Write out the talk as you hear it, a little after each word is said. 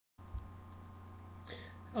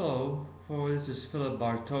Hello, this is Philip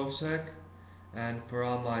Bartosek, and for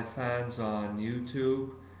all my fans on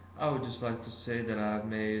YouTube, I would just like to say that I've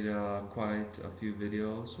made quite a few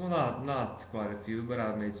videos. Well, not quite a few, but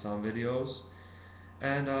I've made some videos,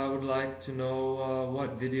 and I would like to know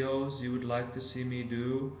what videos you would like to see me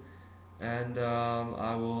do, and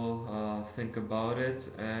I will think about it,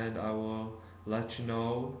 and I will let you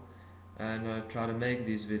know, and try to make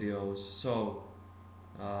these videos. So,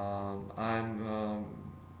 I'm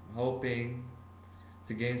hoping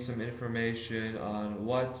to gain some information on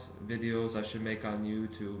what videos I should make on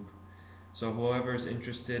YouTube. So whoever is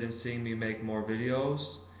interested in seeing me make more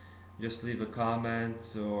videos, just leave a comment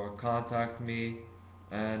or contact me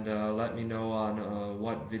and let me know on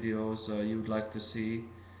what videos you would like to see.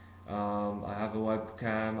 I have a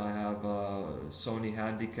webcam, I have a Sony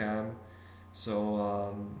Handycam,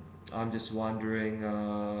 so I'm just wondering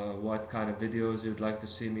what kind of videos you'd like to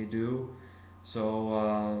see me do.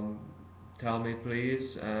 So tell me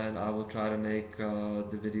please, and I will try to make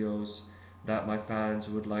the videos that my fans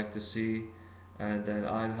would like to see. And then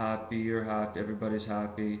I'm happy, you're happy, everybody's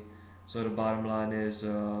happy. So the bottom line is,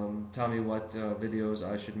 tell me what videos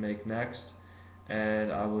I should make next,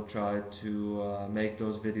 and I will try to make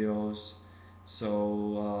those videos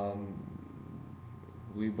so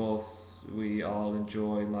we both we all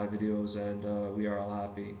enjoy my videos and we are all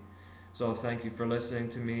happy. So thank you for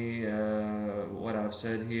listening to me, what I've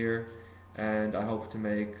said here, and I hope to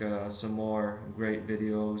make some more great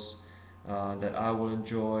videos that I will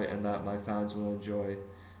enjoy and that my fans will enjoy.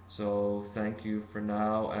 So thank you for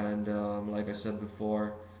now, and like I said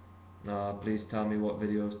before, please tell me what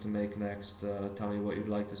videos to make next. Tell me what you'd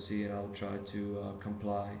like to see, and I'll try to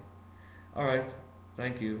comply. Alright,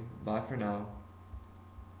 thank you. Bye for now.